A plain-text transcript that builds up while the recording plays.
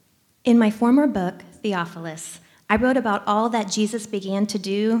In my former book, Theophilus, I wrote about all that Jesus began to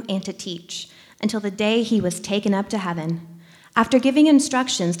do and to teach until the day he was taken up to heaven. After giving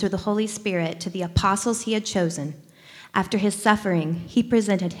instructions through the Holy Spirit to the apostles he had chosen, after his suffering, he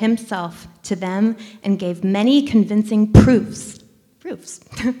presented himself to them and gave many convincing proofs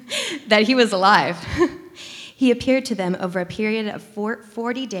that he was alive. He appeared to them over a period of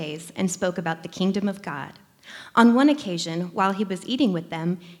 40 days and spoke about the kingdom of God. On one occasion, while he was eating with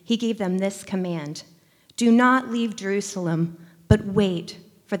them, he gave them this command: "Do not leave Jerusalem, but wait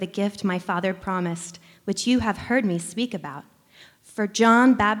for the gift my Father promised, which you have heard me speak about. For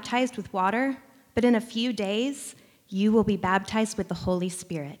John baptized with water, but in a few days you will be baptized with the Holy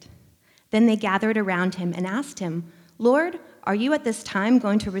Spirit." Then they gathered around him and asked him, "Lord, are you at this time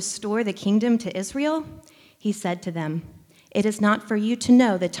going to restore the kingdom to Israel?" He said to them, "It is not for you to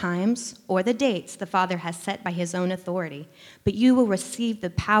know the times or the dates the Father has set by his own authority, but you will receive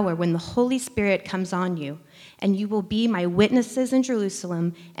the power when the Holy Spirit comes on you, and you will be my witnesses in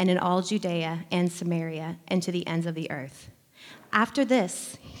Jerusalem and in all Judea and Samaria and to the ends of the earth." After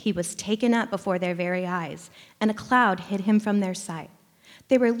this, he was taken up before their very eyes, and a cloud hid him from their sight.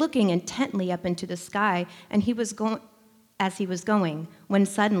 They were looking intently up into the sky, and as he was going, when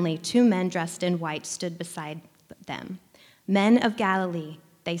suddenly 2 men dressed in white stood beside them. "Men of Galilee,"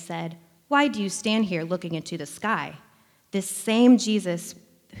 they said, "why do you stand here looking into the sky? This same Jesus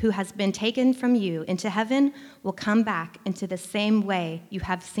who has been taken from you into heaven will come back into the same way you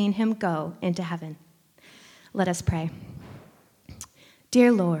have seen him go into heaven." Let us pray.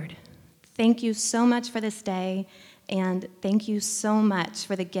 Dear Lord, thank you so much for this day, and thank you so much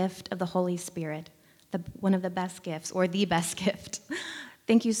for the gift of the Holy Spirit, one of the best gifts, or the best gift.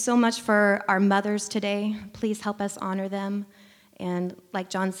 Thank you so much for our mothers today. Please help us honor them. And like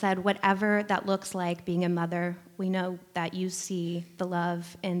John said, whatever that looks like being a mother, we know that you see the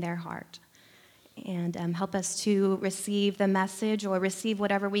love in their heart. And help us to receive the message or receive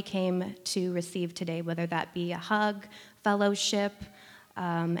whatever we came to receive today, whether that be a hug, fellowship,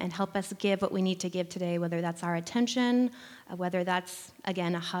 and help us give what we need to give today, whether that's our attention, whether that's,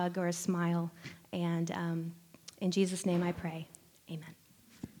 again, a hug or a smile. And in Jesus' name I pray, amen.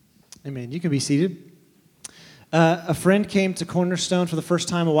 Amen. You can be seated. A friend came to Cornerstone for the first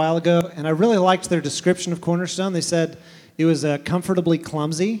time a while ago, and I really liked their description of Cornerstone. They said it was comfortably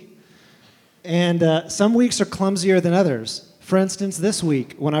clumsy, and some weeks are clumsier than others. For instance, this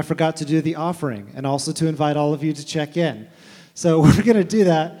week, when I forgot to do the offering, and also to invite all of you to check in. So we're going to do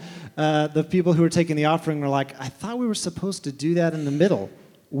that. The people who are taking the offering were like, "I thought we were supposed to do that in the middle."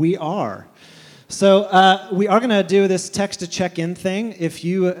 We are. So we are going to do this text to check-in thing. If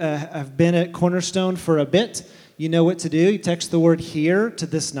you have been at Cornerstone for a bit, you know what to do. You text the word "here" to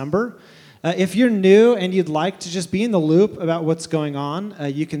this number. If you're new and you'd like to just be in the loop about what's going on,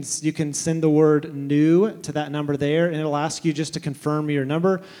 you can send the word "new" to that number there, and it'll ask you just to confirm your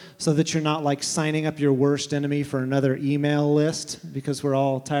number so that you're not like signing up your worst enemy for another email list, because we're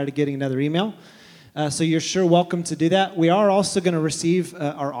all tired of getting another email. So you're sure welcome to do that. We are also going to receive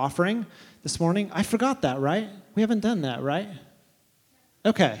our offering this morning. I forgot that, right? We haven't done that, right?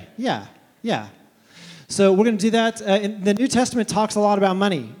 Okay, yeah. So we're going to do that. The New Testament talks a lot about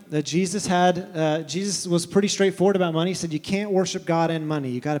money. That Jesus was pretty straightforward about money. He said you can't worship God and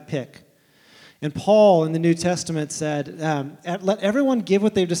money. You got to pick. And Paul in the New Testament said, let everyone give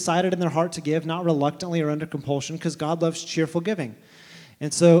what they've decided in their heart to give, not reluctantly or under compulsion, because God loves cheerful giving.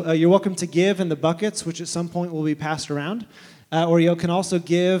 And so you're welcome to give in the buckets, which at some point will be passed around. Or you can also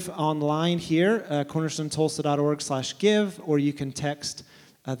give online here, cornerstonetulsa.org/give, or you can text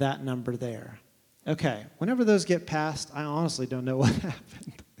that number there. Okay, whenever those get passed, I honestly don't know what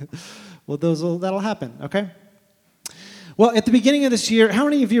happened. Well, that'll happen, okay? Well, at the beginning of this year, how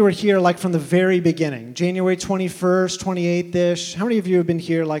many of you were here like from the very beginning? January 21st, 28th-ish? How many of you have been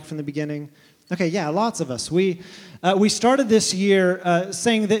here like from the beginning? Okay, yeah, lots of us. We started this year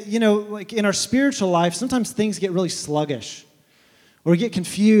saying that, like in our spiritual life, sometimes things get really sluggish. Or we get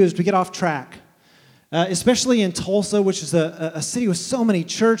confused, we get off track. Especially in Tulsa, which is a city with so many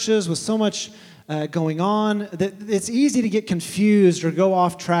churches, with so much going on, that it's easy to get confused or go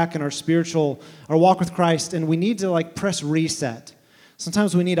off track in our walk with Christ, and we need to like press reset.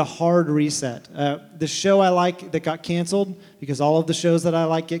 Sometimes we need a hard reset. The show I like that got canceled, because all of the shows that I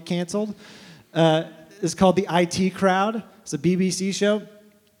like get canceled, is called The IT Crowd. It's a BBC show.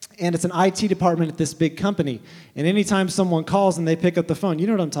 And it's an IT department at this big company. And anytime someone calls and they pick up the phone, you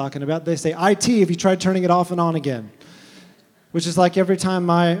know what I'm talking about. They say, "IT, have you tried turning it off and on again?" Which is like every time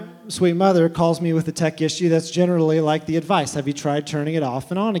my sweet mother calls me with a tech issue, that's generally like the advice. Have you tried turning it off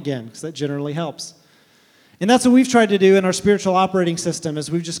and on again? Because that generally helps. And that's what we've tried to do in our spiritual operating system as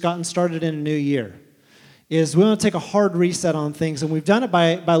we've just gotten started in a new year, is we want to take a hard reset on things, and we've done it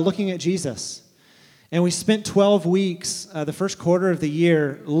by looking at Jesus. And we spent 12 weeks, the first quarter of the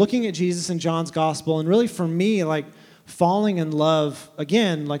year, looking at Jesus in John's gospel, and really for me, like falling in love,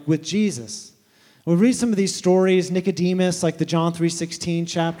 again, like with Jesus. We read some of these stories, Nicodemus, like the John 3:16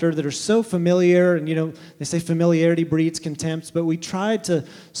 chapter, that are so familiar, and they say familiarity breeds contempt, but we tried to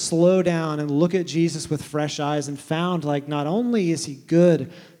slow down and look at Jesus with fresh eyes and found like not only is he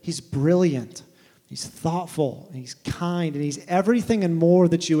good, he's brilliant, he's thoughtful, and he's kind, and he's everything and more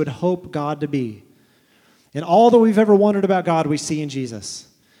that you would hope God to be. And all that we've ever wondered about God, we see in Jesus.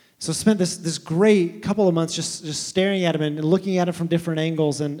 So spent this great couple of months just staring at him and looking at him from different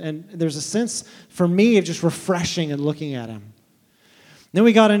angles. And there's a sense for me of just refreshing and looking at him. Then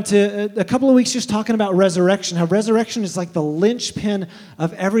we got into a couple of weeks just talking about resurrection, how resurrection is like the linchpin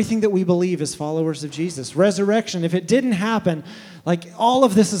of everything that we believe as followers of Jesus. Resurrection, if it didn't happen, like all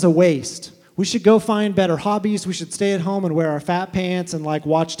of this is a waste. We should go find better hobbies. We should stay at home and wear our fat pants and like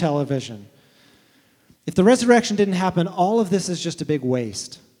watch television. If the resurrection didn't happen, all of this is just a big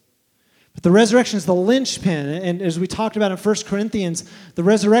waste. But the resurrection is the linchpin, and as we talked about in 1 Corinthians, the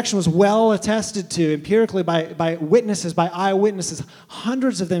resurrection was well attested to empirically by witnesses, by eyewitnesses,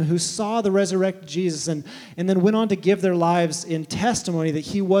 hundreds of them who saw the resurrected Jesus and then went on to give their lives in testimony that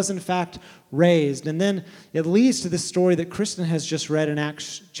he was in fact raised. And then it leads to this story that Kristen has just read in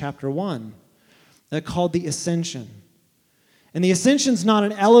Acts chapter 1, called the Ascension. And the ascension is not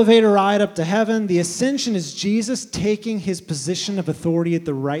an elevator ride up to heaven. The ascension is Jesus taking his position of authority at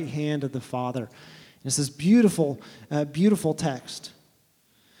the right hand of the Father. And it's this beautiful, beautiful text.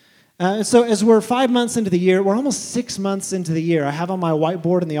 So as we're 5 months into the year, we're almost 6 months into the year. I have on my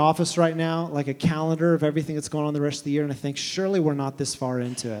whiteboard in the office right now like a calendar of everything that's going on the rest of the year, and I think surely we're not this far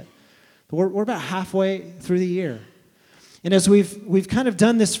into it. But we're about halfway through the year. And as we've kind of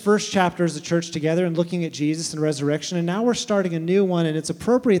done this first chapter as a church together and looking at Jesus and resurrection, and now we're starting a new one, and it's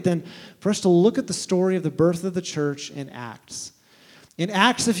appropriate then for us to look at the story of the birth of the church in Acts. In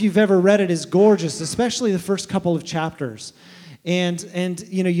Acts, if you've ever read it, is gorgeous, especially the first couple of chapters. And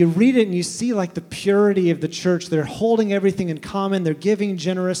you read it and you see like the purity of the church. They're holding everything in common. They're giving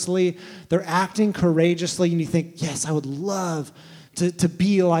generously. They're acting courageously. And you think, yes, I would love to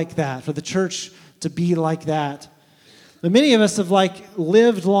be like that, for the church to be like that. But many of us have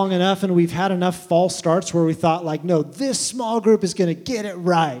lived long enough and we've had enough false starts where we thought no, this small group is going to get it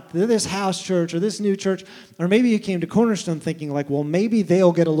right. This house church or this new church. Or maybe you came to Cornerstone thinking well, maybe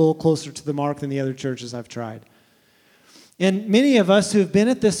they'll get a little closer to the mark than the other churches I've tried. And many of us who have been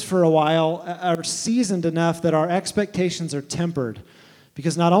at this for a while are seasoned enough that our expectations are tempered.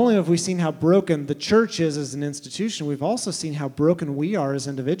 Because not only have we seen how broken the church is as an institution, we've also seen how broken we are as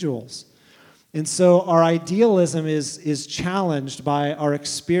individuals. And so our idealism is challenged by our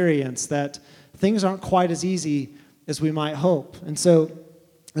experience that things aren't quite as easy as we might hope. And so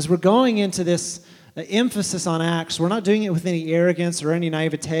as we're going into this emphasis on Acts, we're not doing it with any arrogance or any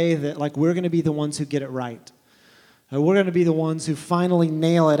naivete that we're going to be the ones who get it right. We're going to be the ones who finally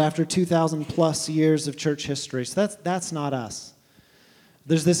nail it after 2,000 plus years of church history. So that's not us.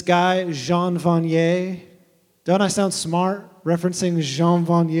 There's this guy, Jean Vanier. Don't I sound smart referencing Jean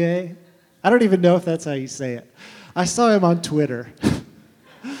Vanier? I don't even know if that's how you say it. I saw him on Twitter.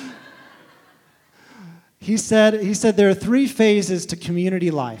 He said there are 3 phases to community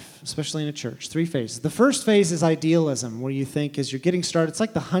life, especially in a church. 3 phases. The first phase is idealism, where you think as you're getting started, it's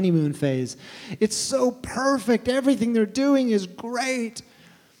like the honeymoon phase. It's so perfect. Everything they're doing is great.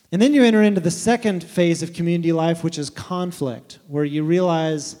 And then you enter into the second phase of community life, which is conflict, where you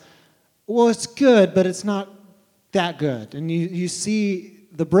realize, well, it's good, but it's not that good. And you see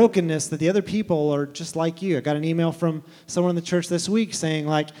the brokenness that the other people are just like you. I got an email from someone in the church this week saying,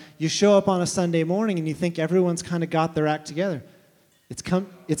 you show up on a Sunday morning and you think everyone's kind of got their act together. It's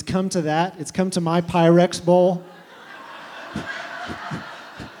come to that. It's come to my Pyrex bowl.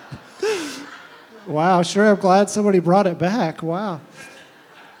 Wow, sure, I'm glad somebody brought it back. Wow.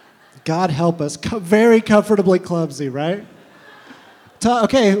 God help us. Very comfortably clumsy, right?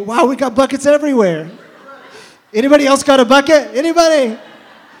 Okay, wow, we got buckets everywhere. Anybody else got a bucket? Anybody?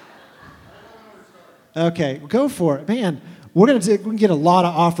 Okay, go for it. Man, we can get a lot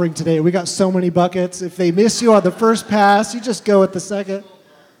of offering today. We got so many buckets. If they miss you on the first pass, you just go at the second.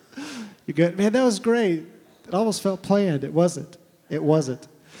 You good? Man, that was great. It almost felt planned. It wasn't. It wasn't.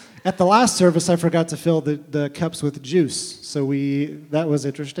 At the last service, I forgot to fill the cups with juice. So that was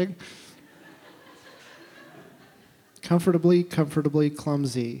interesting. Comfortably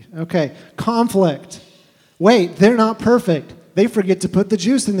clumsy. Okay, conflict. Wait, they're not perfect. They forget to put the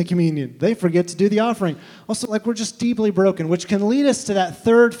juice in the communion. They forget to do the offering. Also, like, we're just deeply broken, which can lead us to that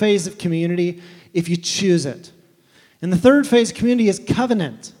third phase of community if you choose it. And the third phase of community is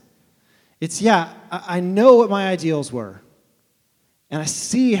covenant. It's, I know what my ideals were, and I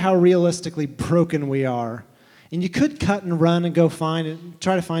see how realistically broken we are. And you could cut and run and go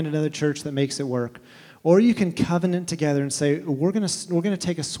try to find another church that makes it work. Or you can covenant together and say, we're gonna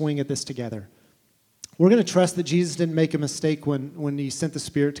take a swing at this together. We're going to trust that Jesus didn't make a mistake when he sent the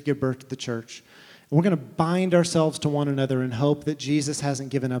Spirit to give birth to the church. And we're going to bind ourselves to one another and hope that Jesus hasn't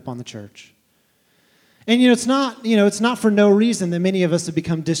given up on the church. And it's not for no reason that many of us have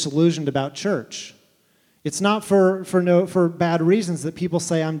become disillusioned about church. It's not for bad reasons that people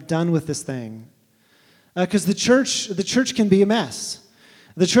say, I'm done with this thing. Because the church can be a mess.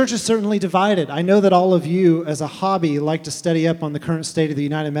 The church is certainly divided. I know that all of you, as a hobby, like to study up on the current state of the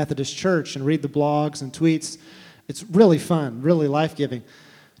United Methodist Church and read the blogs and tweets. It's really fun, really life-giving.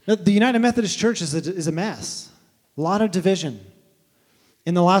 The United Methodist Church is a mess. A lot of division.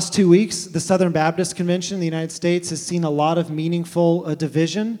 In the last 2 weeks, the Southern Baptist Convention in the United States has seen a lot of meaningful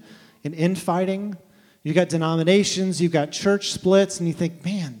division and infighting. You've got denominations, you've got church splits, and you think,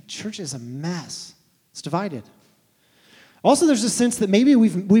 man, church is a mess. It's divided. Also, there's a sense that maybe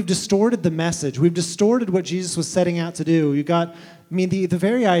we've distorted the message. We've distorted what Jesus was setting out to do. You got, the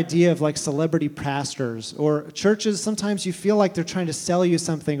very idea of like celebrity pastors or churches, sometimes you feel like they're trying to sell you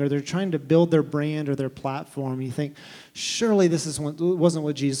something or they're trying to build their brand or their platform. You think, surely this wasn't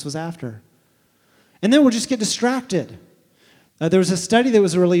what Jesus was after. And then we'll just get distracted. There was a study that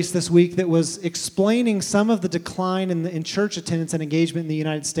was released this week that was explaining some of the decline in church attendance and engagement in the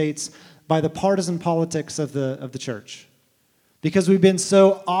United States by the partisan politics of the church. Because we've been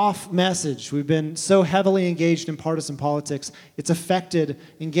so off message, we've been so heavily engaged in partisan politics, it's affected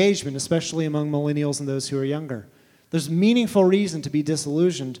engagement, especially among millennials and those who are younger. There's meaningful reason to be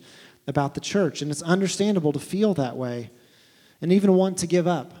disillusioned about the church, and it's understandable to feel that way and even want to give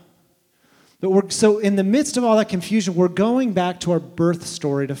up. But so in the midst of all that confusion, we're going back to our birth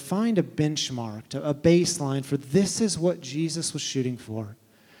story to find a benchmark, a baseline for this is what Jesus was shooting for.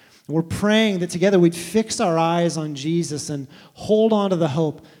 We're praying that together we'd fix our eyes on Jesus and hold on to the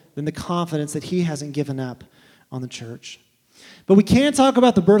hope and the confidence that he hasn't given up on the church. But we can't talk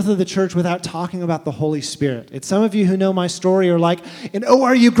about the birth of the church without talking about the Holy Spirit. It's some of you who know my story are like, an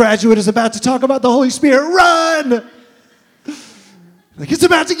ORU graduate is about to talk about the Holy Spirit. Run! Like, it's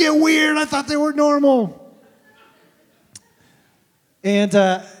about to get weird. I thought they were normal. And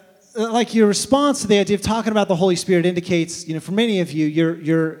like your response to the idea of talking about the Holy Spirit indicates, for many of you,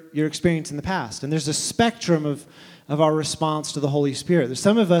 your experience in the past. And there's a spectrum of our response to the Holy Spirit. There's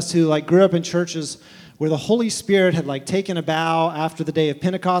some of us who grew up in churches where the Holy Spirit had taken a bow after the day of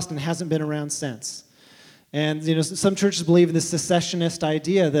Pentecost and hasn't been around since. And some churches believe in this secessionist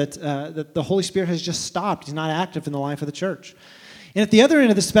idea that the Holy Spirit has just stopped. He's not active in the life of the church. And at the other end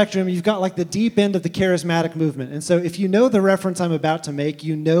of the spectrum, you've got the deep end of the charismatic movement. And so if you know the reference I'm about to make,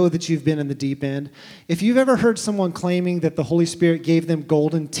 you know that you've been in the deep end. If you've ever heard someone claiming that the Holy Spirit gave them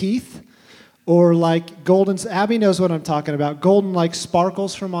golden teeth, or Abby knows what I'm talking about, golden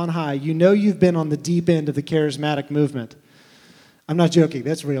sparkles from on high, you know you've been on the deep end of the charismatic movement. I'm not joking,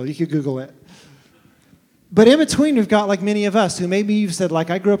 that's real, you can Google it. But in between, we've got many of us who maybe you've said,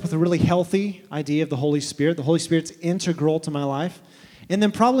 I grew up with a really healthy idea of the Holy Spirit. The Holy Spirit's integral to my life. And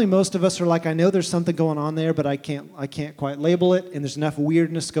then probably most of us are I know there's something going on there, but I can't quite label it, and there's enough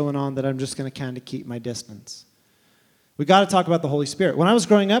weirdness going on that I'm just going to kind of keep my distance. We got to talk about the Holy Spirit. When I was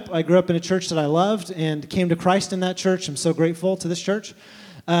growing up, I grew up in a church that I loved and came to Christ in that church. I'm so grateful to this church.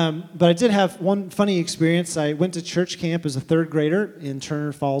 But I did have one funny experience. I went to church camp as a third grader in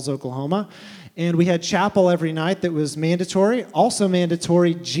Turner Falls, Oklahoma. And we had chapel every night that was mandatory. Also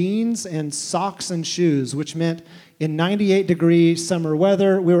mandatory jeans and socks and shoes, which meant in 98-degree summer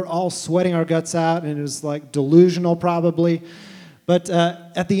weather, we were all sweating our guts out, and it was delusional probably. But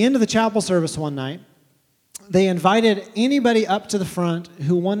at the end of the chapel service one night, they invited anybody up to the front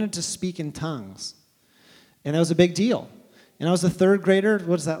who wanted to speak in tongues. And that was a big deal. And I was a third grader.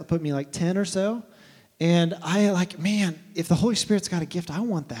 What does that put me, 10 or so? And I man, if the Holy Spirit's got a gift, I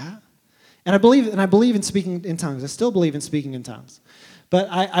want that. And I believe in speaking in tongues. I still believe in speaking in tongues. But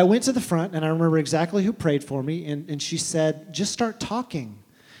I went to the front, and I remember exactly who prayed for me, and she said, just start talking.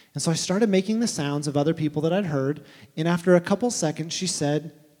 And so I started making the sounds of other people that I'd heard, and after a couple seconds, she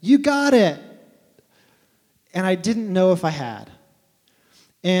said, you got it. And I didn't know if I had.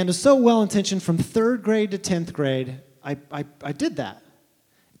 And it was so well-intentioned from 3rd grade to 10th grade, I did that.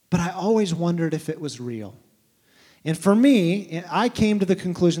 But I always wondered if it was real. And for me, I came to the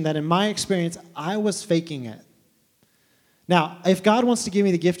conclusion that in my experience, I was faking it. Now, if God wants to give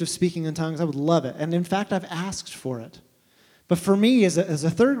me the gift of speaking in tongues, I would love it. And in fact, I've asked for it. But for me, as a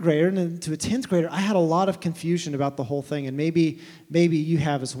third grader and to a 10th grader, I had a lot of confusion about the whole thing. And maybe you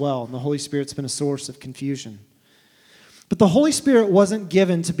have as well. And the Holy Spirit's been a source of confusion. But the Holy Spirit wasn't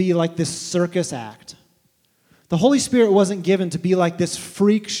given to be like this circus act. The Holy Spirit wasn't given to be like this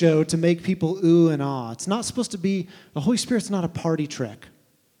freak show to make people ooh and ah. It's not supposed to be, the Holy Spirit's not a party trick.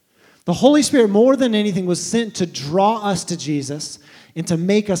 The Holy Spirit, more than anything, was sent to draw us to Jesus and to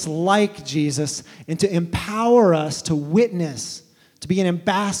make us like Jesus and to empower us to witness, to be an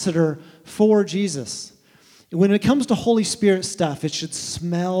ambassador for Jesus. When it comes to Holy Spirit stuff, it should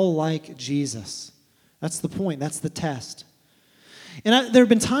smell like Jesus. That's the point. That's the test. And there have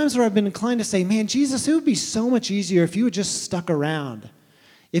been times where I've been inclined to say, man, Jesus, it would be so much easier if you had just stuck around.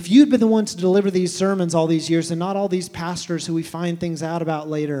 If you'd been the one to deliver these sermons all these years and not all these pastors who we find things out about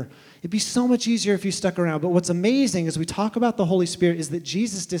later, it'd be so much easier if you stuck around. But what's amazing as we talk about the Holy Spirit is that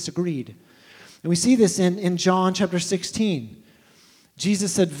Jesus disagreed. And we see this in John chapter 16.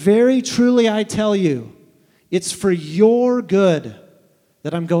 Jesus said, very truly I tell you, it's for your good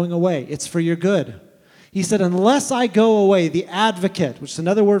that I'm going away. It's for your good. He said, unless I go away, the advocate, which is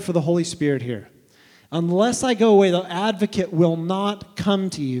another word for the Holy Spirit here, unless I go away, the advocate will not come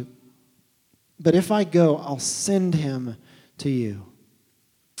to you. But if I go, I'll send him to you.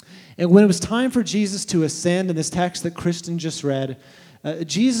 And when it was time for Jesus to ascend in this text that Kristen just read,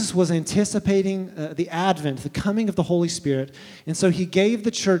 Jesus was anticipating the advent, the coming of the Holy Spirit. And so he gave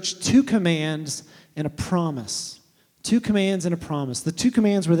the church 2 commands and a promise. 2 commands and a promise. The 2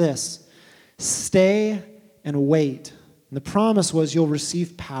 commands were this: stay and wait. And the promise was you'll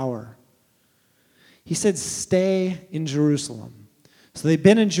receive power. He said, stay in Jerusalem. So they'd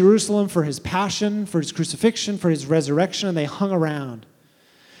been in Jerusalem for his passion, for his crucifixion, for his resurrection, and they hung around.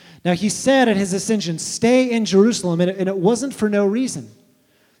 Now, he said at his ascension, stay in Jerusalem, and it wasn't for no reason.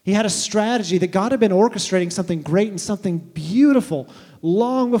 He had a strategy that God had been orchestrating something great and something beautiful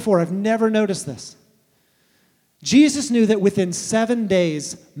long before. I've never noticed this. Jesus knew that within 7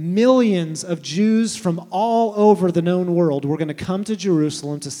 days, millions of Jews from all over the known world were going to come to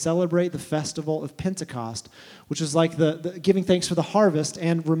Jerusalem to celebrate the festival of Pentecost, which is like the giving thanks for the harvest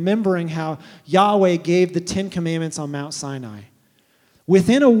and remembering how Yahweh gave the 10 Commandments on Mount Sinai.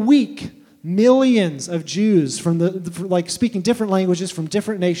 Within a week, millions of Jews speaking different languages from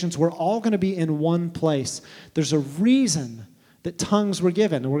different nations were all going to be in one place. There's a reason that tongues were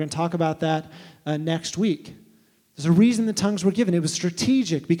given, and we're going to talk about that next week. There's a reason the tongues were given. It was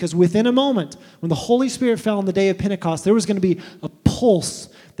strategic because within a moment, when the Holy Spirit fell on the day of Pentecost, there was going to be a pulse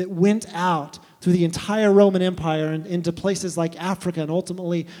that went out through the entire Roman Empire and into places like Africa and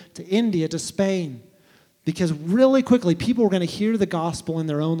ultimately to India, to Spain. Because really quickly, people were going to hear the gospel in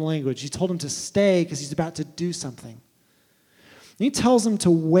their own language. He told them to stay because he's about to do something. And he tells them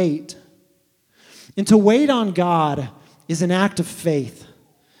to wait. And to wait on God is an act of faith.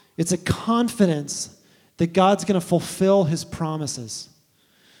 It's a confidence that God's going to fulfill his promises.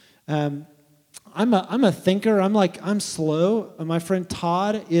 I'm a thinker. I'm slow. My friend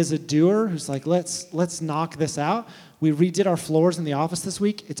Todd is a doer who's like, let's knock this out. We redid our floors in the office this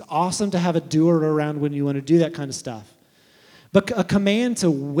week. It's awesome to have a doer around when you want to do that kind of stuff. But a command to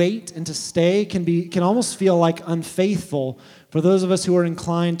wait and to stay can almost feel like unfaithful for those of us who are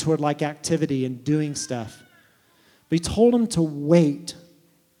inclined toward like activity and doing stuff. But he told them to wait.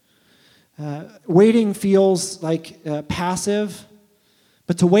 Waiting feels like passive,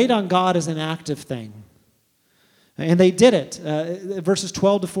 but to wait on God is an active thing. And they did it. Verses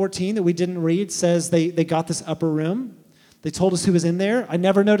 12 to 14 that we didn't read says they got this upper room. They told us who was in there. I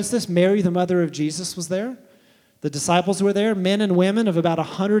never noticed this. Mary, the mother of Jesus, was there. The disciples were there. Men and women of about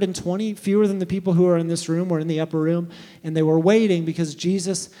 120, fewer than the people who are in this room, were in the upper room. And they were waiting because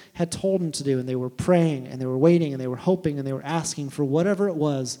Jesus had told them to do. And they were praying, and they were waiting, and they were hoping, and they were asking for whatever it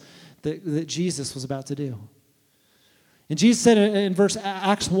was that Jesus was about to do. And Jesus said in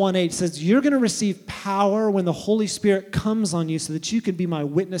Acts 1:8, says, you're going to receive power when the Holy Spirit comes on you so that you can be my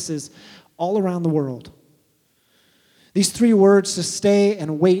witnesses all around the world. These 3 words, to stay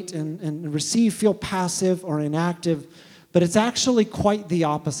and wait and receive, feel passive or inactive, but it's actually quite the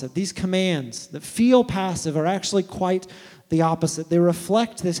opposite. These commands that feel passive are actually quite the opposite. They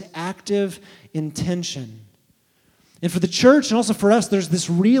reflect this active intention. And for the church and also for us, there's this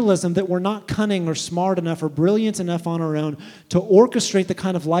realism that we're not cunning or smart enough or brilliant enough on our own to orchestrate the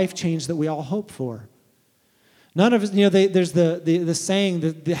kind of life change that we all hope for. None of us, there's the saying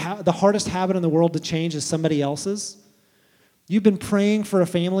that the hardest habit in the world to change is somebody else's. You've been praying for a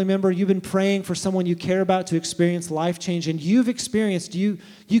family member. You've been praying for someone you care about to experience life change, and you've experienced you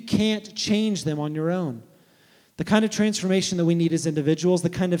can't change them on your own. The kind of transformation that we need as individuals, the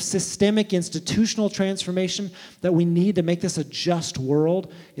kind of systemic institutional transformation that we need to make this a just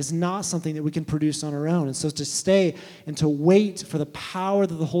world is not something that we can produce on our own. And so to stay and to wait for the power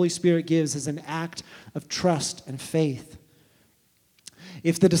that the Holy Spirit gives is an act of trust and faith.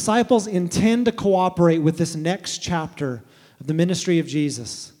 If the disciples intend to cooperate with this next chapter of the ministry of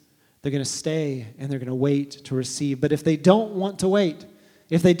Jesus, they're going to stay and they're going to wait to receive. But if they don't want to wait,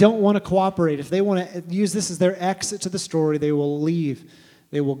 if they don't want to cooperate, if they want to use this as their exit to the story, they will leave,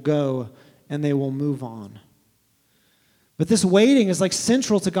 they will go, and they will move on. But this waiting is like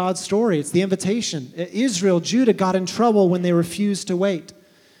central to God's story. It's the invitation. Israel, Judah got in trouble when they refused to wait.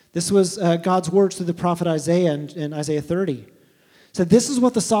 This was God's words through the prophet Isaiah in Isaiah 30. It said, "This is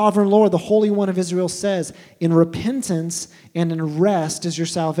what the sovereign Lord, the Holy One of Israel says, in repentance and in rest is your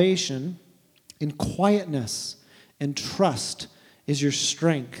salvation, in quietness and trust is your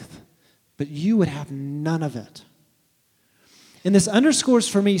strength, but you would have none of it." And this underscores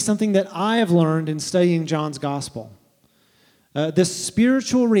for me something that I have learned in studying John's gospel. This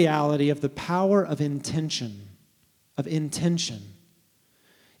spiritual reality of the power of intention,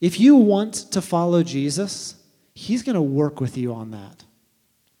 If you want to follow Jesus, he's going to work with you on that.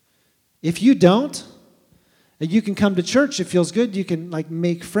 If you don't, you can come to church, it feels good, you can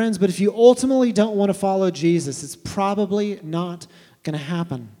make friends, but if you ultimately don't want to follow Jesus, it's probably not going to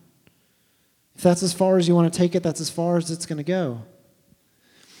happen. If that's as far as you want to take it, that's as far as it's going to go.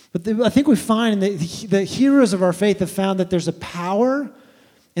 But I think we find that the heroes of our faith have found that there's a power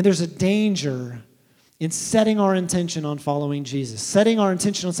and there's a danger in setting our intention on following Jesus, setting our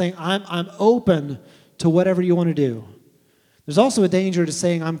intention on saying, I'm open to whatever you want to do. There's also a danger to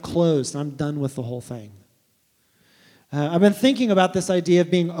saying, I'm closed, I'm done with the whole thing. I've been thinking about this idea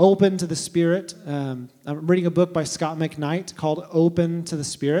of being open to the Spirit. I'm reading a book by Scott McKnight called Open to the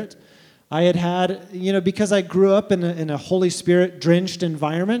Spirit. I had, because I grew up in a Holy Spirit-drenched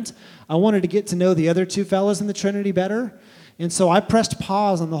environment, I wanted to get to know the other two fellows in the Trinity better. And so I pressed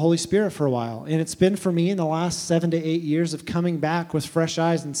pause on the Holy Spirit for a while. And it's been for me in the last 7 to 8 years of coming back with fresh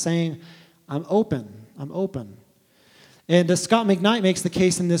eyes and saying, I'm open. And Scott McKnight makes the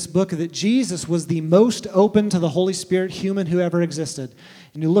case in this book that Jesus was the most open to the Holy Spirit human who ever existed.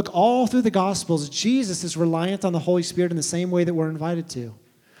 And you look all through the Gospels, Jesus is reliant on the Holy Spirit in the same way that we're invited to.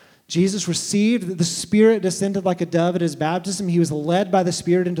 Jesus received, the Spirit descended like a dove at his baptism. He was led by the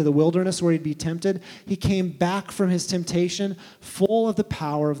Spirit into the wilderness where he'd be tempted. He came back from his temptation full of the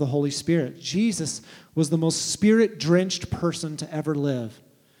power of the Holy Spirit. Jesus was the most Spirit-drenched person to ever live.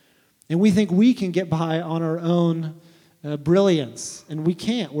 And we think we can get by on our own brilliance, and we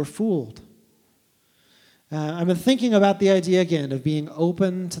can't. We're fooled. I've been thinking about the idea again of being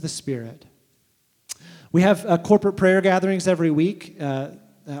open to the Spirit. We have corporate prayer gatherings every week.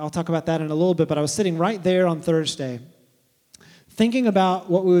 I'll talk about that in a little bit, but I was sitting right there on Thursday thinking about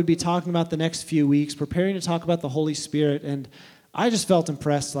what we would be talking about the next few weeks, preparing to talk about the Holy Spirit, and I just felt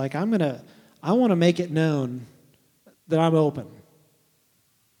impressed, I want to make it known that I'm open.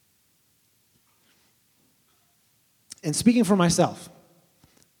 And speaking for myself,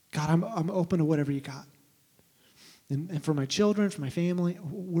 God, I'm open to whatever you got. And for my children, for my family,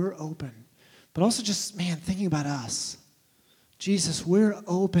 we're open. But also just, thinking about us. Jesus, we're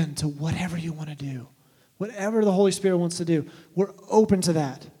open to whatever you want to do. Whatever the Holy Spirit wants to do, we're open to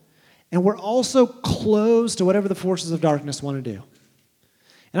that. And we're also closed to whatever the forces of darkness want to do.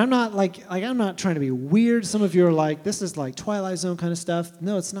 And I'm not I'm not trying to be weird. Some of you are like, this is like Twilight Zone kind of stuff.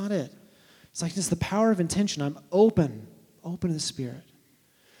 No, it's not it. It's like just the power of intention. I'm open to the Spirit.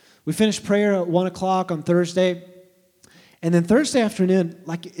 We finished prayer at 1 o'clock on Thursday. And then Thursday afternoon,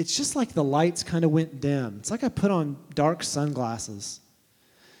 it's just like the lights kind of went dim. It's like I put on dark sunglasses.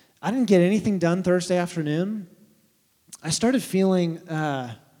 I didn't get anything done Thursday afternoon. I started feeling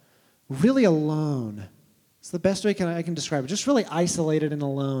really alone. It's the best way I can describe it. Just really isolated and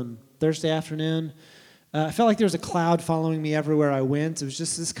alone Thursday afternoon. I felt like there was a cloud following me everywhere I went. It was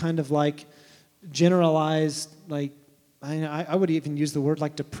just this kind of generalized, I would even use the word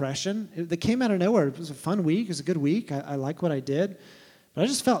depression. It came out of nowhere. It was a fun week. It was a good week. I like what I did. But I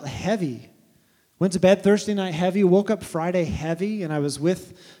just felt heavy. Went to bed Thursday night heavy, woke up Friday heavy, and I was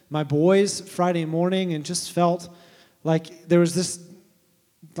with my boys Friday morning and just felt like there was this,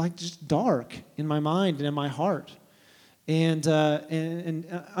 just dark in my mind and in my heart. And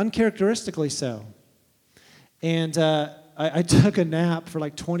uncharacteristically so. And I took a nap for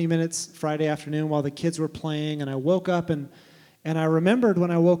 20 minutes Friday afternoon while the kids were playing, and I woke up, and I remembered when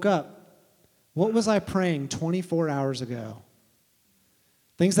I woke up, what was I praying 24 hours ago?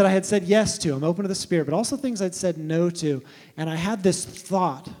 Things that I had said yes to. I'm open to the Spirit, but also things I'd said no to. And I had this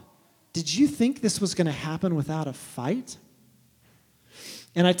thought did you think this was going to happen without a fight?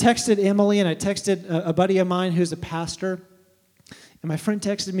 And I texted Emily, and I texted a buddy of mine who's a pastor. And my friend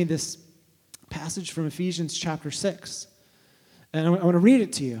texted me this passage from Ephesians chapter 6. And I want to read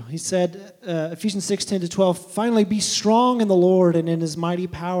it to you. He said, Ephesians 6, 10-12, finally be strong in the Lord and in his mighty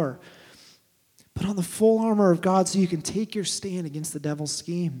power. Put on the full armor of God so you can take your stand against the devil's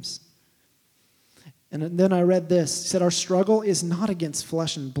schemes. And then I read this. He said, our struggle is not against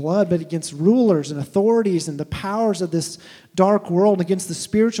flesh and blood, but against rulers and authorities and the powers of this dark world, against the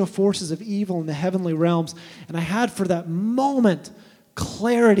spiritual forces of evil in the heavenly realms. And I had for that moment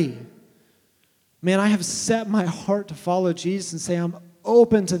clarity. Man, I have set my heart to follow Jesus and say, I'm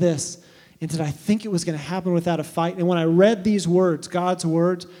open to this. And did I think it was going to happen without a fight? And when I read these words, God's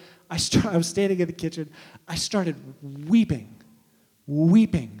words, I was standing in the kitchen. I started weeping.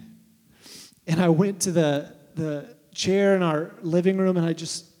 And I went to the chair in our living room, and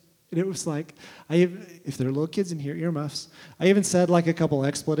it was like, if there are little kids in here, earmuffs. I even said like a couple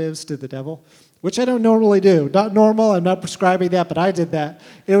expletives to the devil, which I don't normally do. Not normal, I'm not prescribing that, but I did that.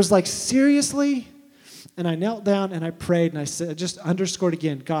 It was like, seriously? And I knelt down and I prayed, and I said, just underscored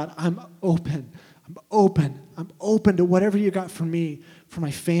again, God, I'm open to whatever you got for me, for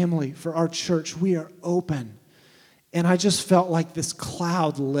my family, for our church. We are open. And I just felt like this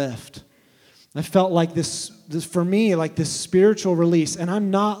cloud lift. I felt like this for me, like this spiritual release. And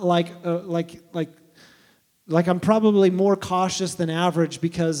I'm not like I'm probably more cautious than average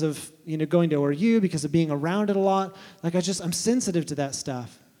because of, going to ORU, because of being around it a lot. I'm sensitive to that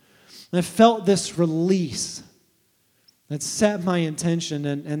stuff. And I felt this release that set my intention,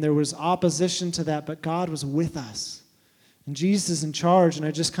 and there was opposition to that, but God was with us. And Jesus is in charge, and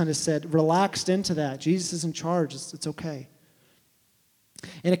I just kind of said, relaxed into that. Jesus is in charge. It's okay.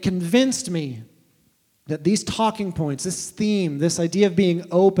 And it convinced me that these talking points, this theme, this idea of being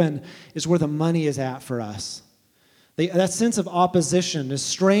open is where the money is at for us. That sense of opposition, as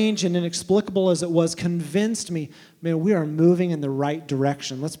strange and inexplicable as it was, convinced me, man, we are moving in the right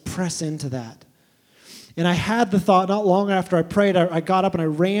direction. Let's press into that. And I had the thought, not long after I prayed, I got up and I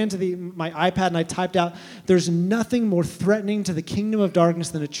ran to my iPad and I typed out, there's nothing more threatening to the kingdom of darkness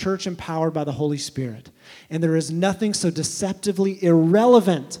than a church empowered by the Holy Spirit. And there is nothing so deceptively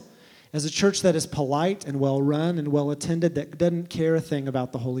irrelevant as a church that is polite and well-run and well-attended that doesn't care a thing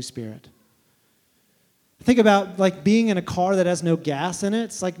about the Holy Spirit. Think about like being in a car that has no gas in it.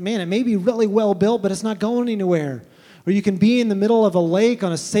 It's like, man, it may be really well built, but it's not going anywhere. Or you can be in the middle of a lake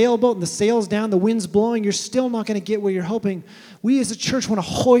on a sailboat and the sail's down, the wind's blowing. You're still not going to get where you're hoping. We as a church want to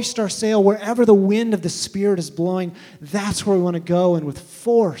hoist our sail wherever the wind of the Spirit is blowing. That's where we want to go, and with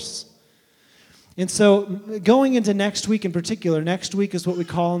force. And so going into next week in particular, next week is what we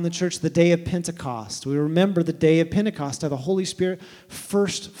call in the church the day of Pentecost. We remember the day of Pentecost, how the Holy Spirit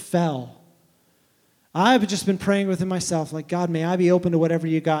first fell. I've just been praying within myself, like, God, may I be open to whatever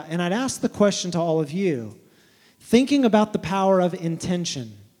you got. And I'd ask the question to all of you, thinking about the power of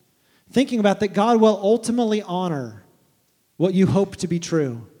intention, thinking about that God will ultimately honor what you hope to be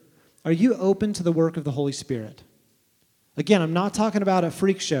true. Are you open to the work of the Holy Spirit? Again, I'm not talking about a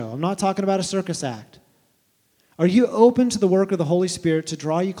freak show. I'm not talking about a circus act. Are you open to the work of the Holy Spirit to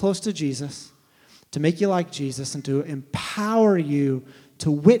draw you close to Jesus, to make you like Jesus, and to empower you to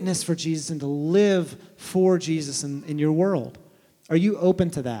witness for Jesus and to live for Jesus in your world? Are you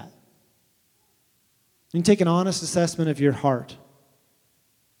open to that? You can take an honest assessment of your heart.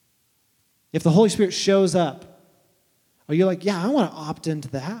 If the Holy Spirit shows up, are you like, yeah, I want to opt into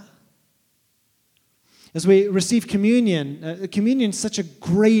that? As we receive communion, communion is such a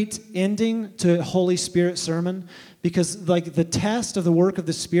great ending to a Holy Spirit sermon because like the test of the work of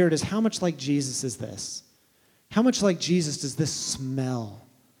the Spirit is how much like Jesus is this? How much like Jesus does this smell?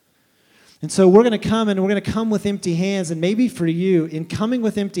 And so we're going to come, and we're going to come with empty hands. And maybe for you, in coming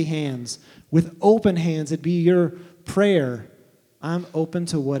with empty hands, with open hands, it'd be your prayer, I'm open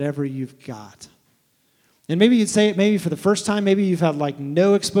to whatever you've got. And maybe you'd say it maybe for the first time. Maybe you've had like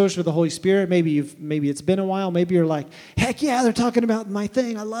no exposure to the Holy Spirit. Maybe it's been a while. Maybe you're like, heck yeah, they're talking about my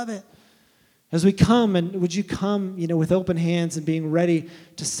thing. I love it. As we come, and would you come, with open hands and being ready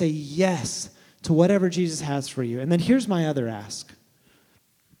to say yes to whatever Jesus has for you. And then here's my other ask.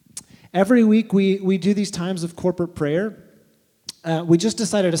 Every week we do these times of corporate prayer. We just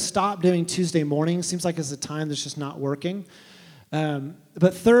decided to stop doing Tuesday mornings. Seems like it's a time that's just not working.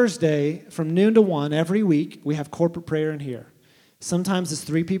 But Thursday, from noon to 1, every week, we have corporate prayer in here. Sometimes it's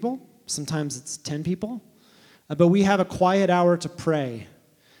 3 people. Sometimes it's 10 people. But we have a quiet hour to pray.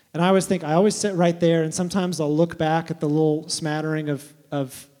 And I always sit right there, and sometimes I'll look back at the little smattering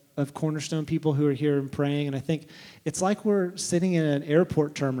of of Cornerstone people who are here and praying, and I think it's like we're sitting in an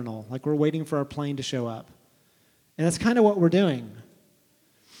airport terminal, like we're waiting for our plane to show up. And that's kind of what we're doing.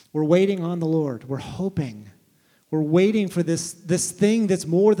 We're waiting on the Lord. We're hoping. We're waiting for this thing that's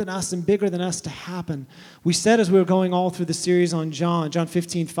more than us and bigger than us to happen. We said as we were going all through the series on John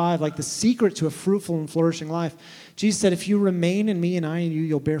 15:5, like the secret to a fruitful and flourishing life. Jesus said, if you remain in me and I in you,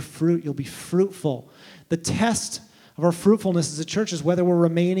 you'll bear fruit. You'll be fruitful. The test of our fruitfulness as a church is whether we're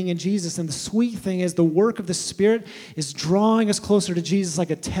remaining in Jesus. And the sweet thing is the work of the Spirit is drawing us closer to Jesus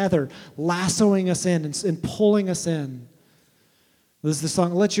like a tether, lassoing us in and pulling us in. There's the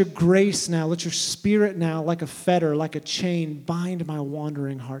song, let your grace now, let your Spirit now, like a fetter, like a chain, bind my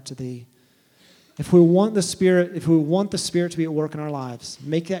wandering heart to thee. If we want the Spirit to be at work in our lives,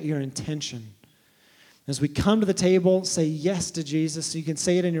 make that your intention. As we come to the table, say yes to Jesus. You can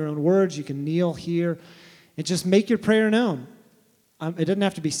say it in your own words. You can kneel here and just make your prayer known. It doesn't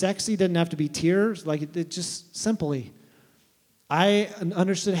have to be sexy. It doesn't have to be tears. Like it just simply, I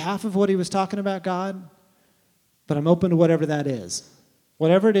understood half of what he was talking about, God, but I'm open to whatever that is.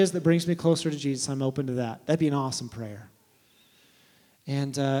 Whatever it is that brings me closer to Jesus, I'm open to that. That'd be an awesome prayer.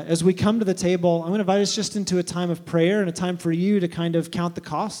 And as we come to the table, I'm going to invite us just into a time of prayer and a time for you to kind of count the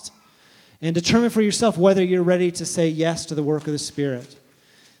cost and determine for yourself whether you're ready to say yes to the work of the Spirit.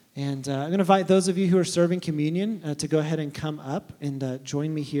 And I'm going to invite those of you who are serving communion to go ahead and come up and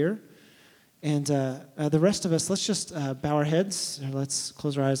join me here. And the rest of us, let's just bow our heads and let's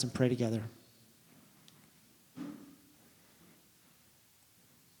close our eyes and pray together.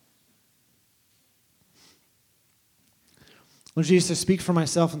 Lord Jesus, I speak for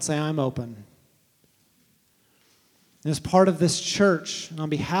myself and say I'm open. And as part of this church, and on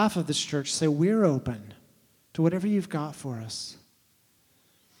behalf of this church, say we're open to whatever you've got for us.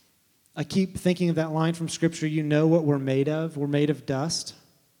 I keep thinking of that line from Scripture, you know what we're made of. We're made of dust.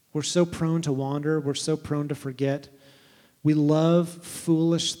 We're so prone to wander. We're so prone to forget. We love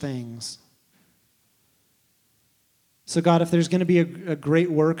foolish things. So God, if there's going to be a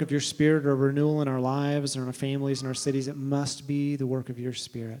great work of your Spirit or renewal in our lives or in our families and our cities, it must be the work of your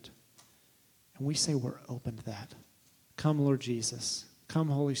Spirit. And we say we're open to that. Come, Lord Jesus. Come,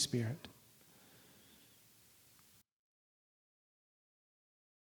 Holy Spirit.